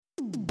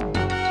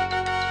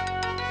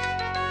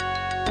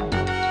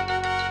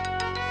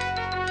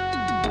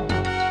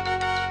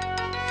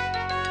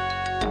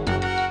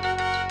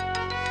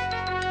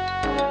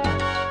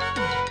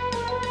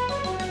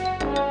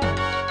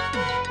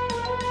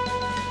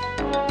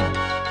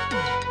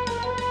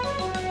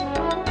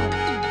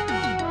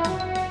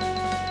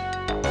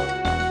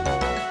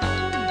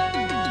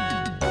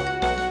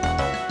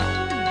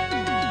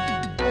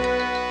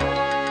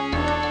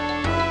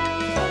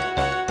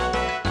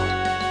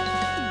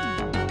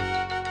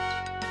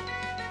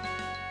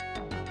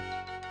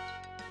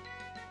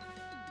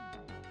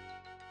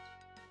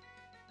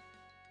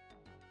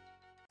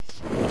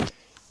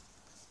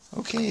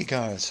Okay,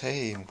 guys,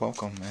 hey,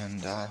 welcome,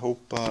 and I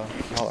hope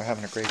y'all are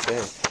having a great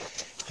day.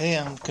 Hey,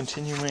 I'm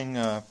continuing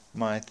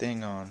my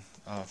thing on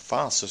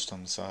file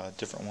systems,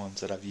 different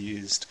ones that I've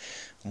used,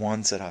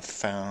 ones that I've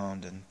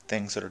found, and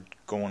things that are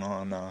going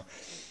on.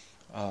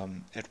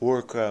 At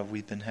work,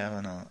 we've been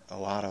having a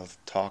lot of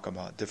talk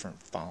about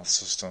different file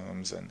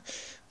systems and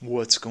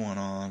what's going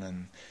on,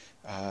 and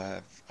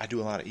I do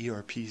a lot of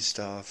ERP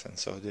stuff, and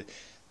so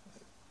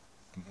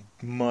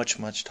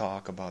much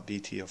talk about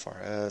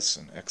BTFRS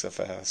and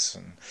XFS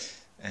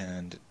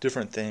and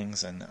different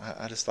things, and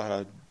I just thought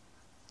I'd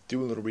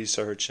do a little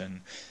research and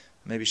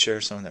maybe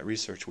share some of that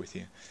research with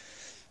you.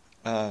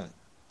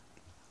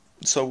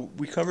 So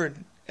we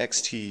covered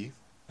XT,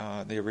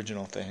 the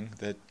original thing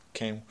that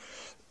came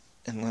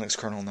in Linux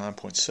kernel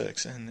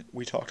 9.6, and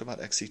we talked about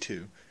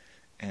XT2,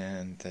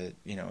 and that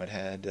it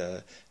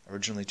had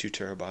originally 2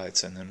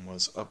 terabytes and then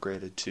was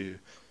upgraded to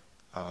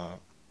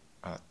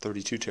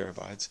 32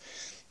 terabytes,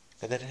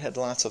 and then it had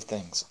lots of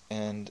things.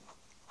 And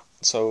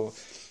so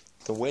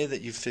the way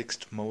that you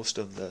fixed most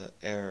of the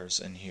errors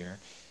in here,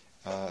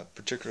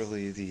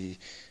 particularly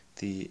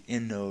the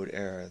in-node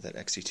error that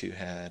XT2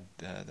 had,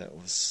 that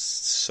was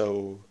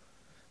so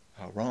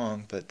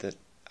wrong, but that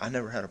I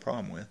never had a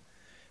problem with.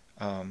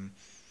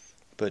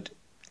 But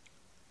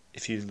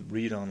if you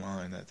read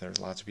online, that there's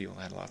lots of people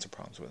that had lots of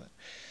problems with it.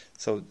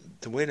 So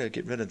the way to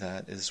get rid of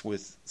that is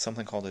with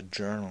something called a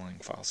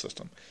journaling file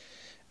system.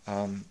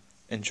 And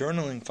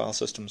journaling file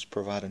systems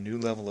provide a new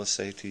level of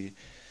safety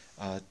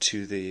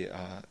to the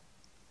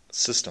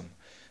system.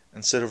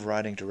 Instead of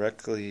writing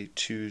directly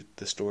to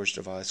the storage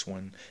device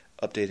when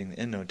updating the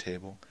inode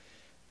table,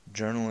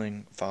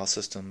 journaling file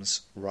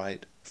systems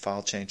write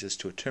file changes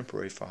to a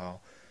temporary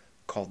file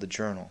called the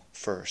journal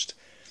first.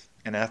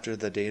 And after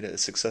the data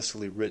is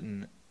successfully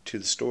written to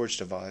the storage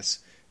device,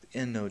 the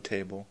inode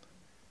table,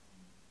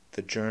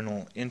 the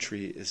journal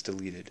entry is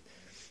deleted.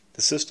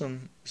 If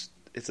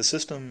the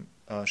system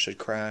should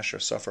crash or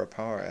suffer a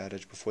power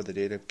outage before the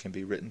data can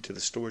be written to the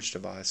storage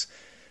device,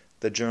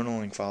 the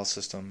journaling file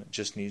system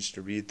just needs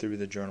to read through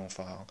the journal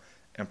file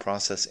and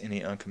process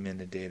any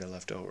uncommented data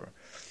left over.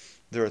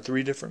 There are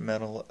 3 different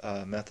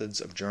methods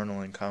of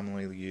journaling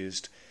commonly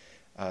used,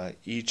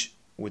 each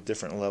with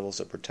different levels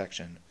of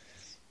protection.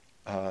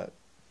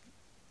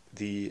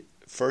 The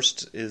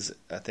first is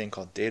a thing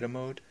called data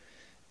mode,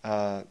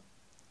 and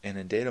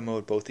in data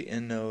mode both the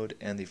inode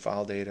and the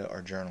file data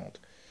are journaled.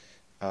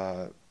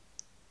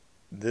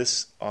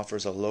 This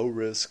offers a low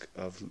risk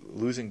of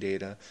losing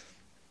data,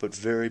 but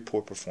very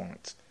poor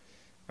performance.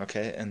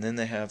 Okay, and then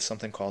they have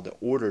something called the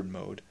ordered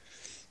mode.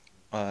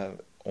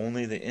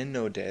 Only the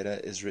inode data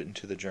is written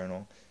to the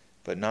journal,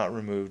 but not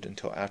removed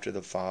until after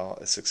the file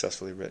is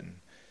successfully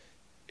written.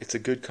 It's a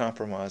good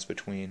compromise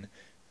between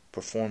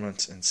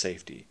performance and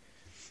safety.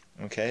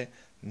 Okay,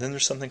 and then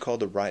there's something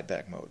called the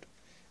write-back mode.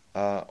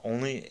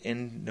 Only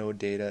inode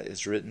data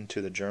is written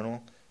to the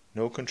journal.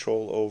 No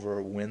control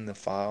over when the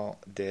file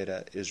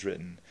data is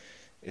written.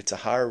 It's a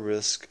higher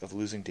risk of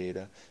losing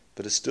data,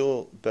 but it's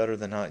still better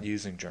than not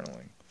using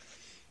journaling.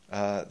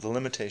 The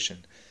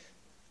limitation.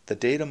 The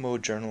data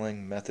mode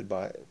journaling method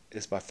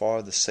is by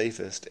far the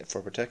safest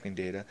for protecting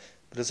data,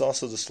 but is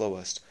also the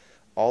slowest.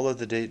 All of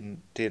the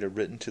data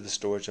written to the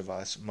storage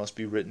device must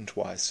be written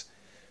twice.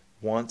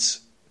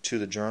 Once to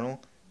the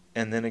journal,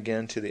 and then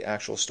again to the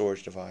actual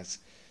storage device.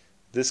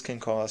 This can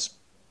cause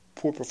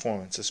poor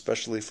performance,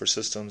 especially for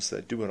systems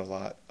that do a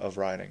lot of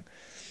writing.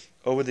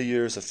 Over the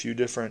years, a few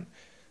different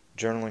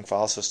journaling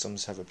file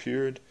systems have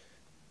appeared,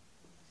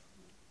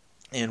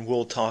 and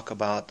we'll talk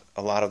about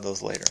a lot of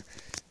those later.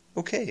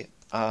 Okay,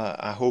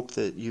 I hope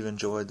that you've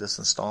enjoyed this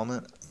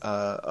installment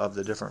of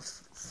the different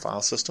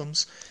file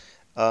systems.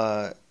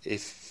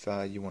 If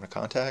you want to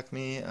contact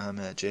me, I'm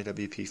at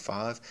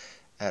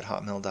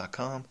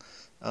jwp5@hotmail.com.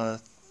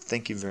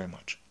 Thank you very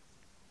much.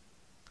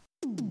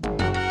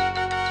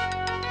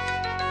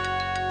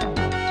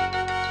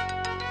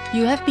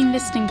 You have been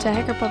listening to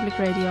Hacker Public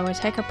Radio at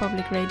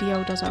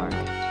hackerpublicradio.org.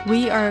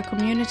 We are a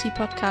community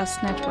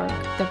podcast network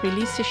that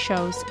releases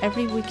shows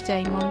every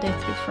weekday, Monday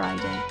through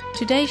Friday.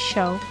 Today's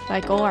show,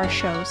 like all our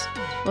shows,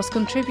 was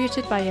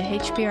contributed by a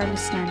HPR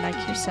listener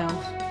like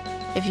yourself.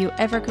 If you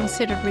ever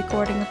considered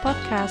recording a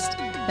podcast,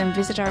 then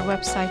visit our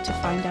website to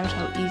find out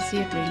how easy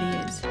it really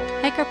is.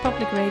 Hacker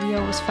Public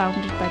Radio was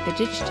founded by the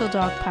Digital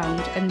Dog Pound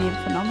and the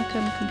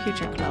Infonomicon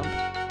Computer Club.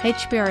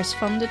 HPR is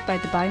funded by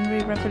the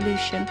Binary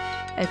Revolution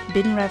at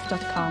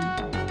binrev.com.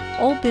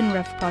 All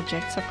BinRev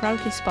projects are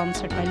proudly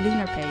sponsored by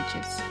Lunar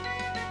Pages.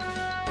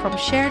 From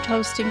shared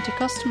hosting to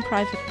custom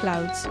private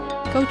clouds,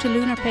 go to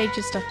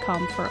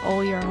lunarpages.com for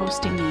all your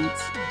hosting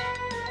needs.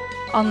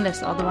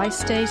 Unless otherwise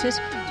stated,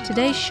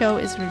 today's show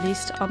is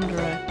released under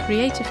a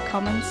Creative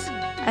Commons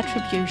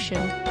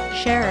Attribution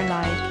Share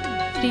Alike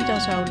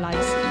 3.0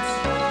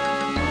 license.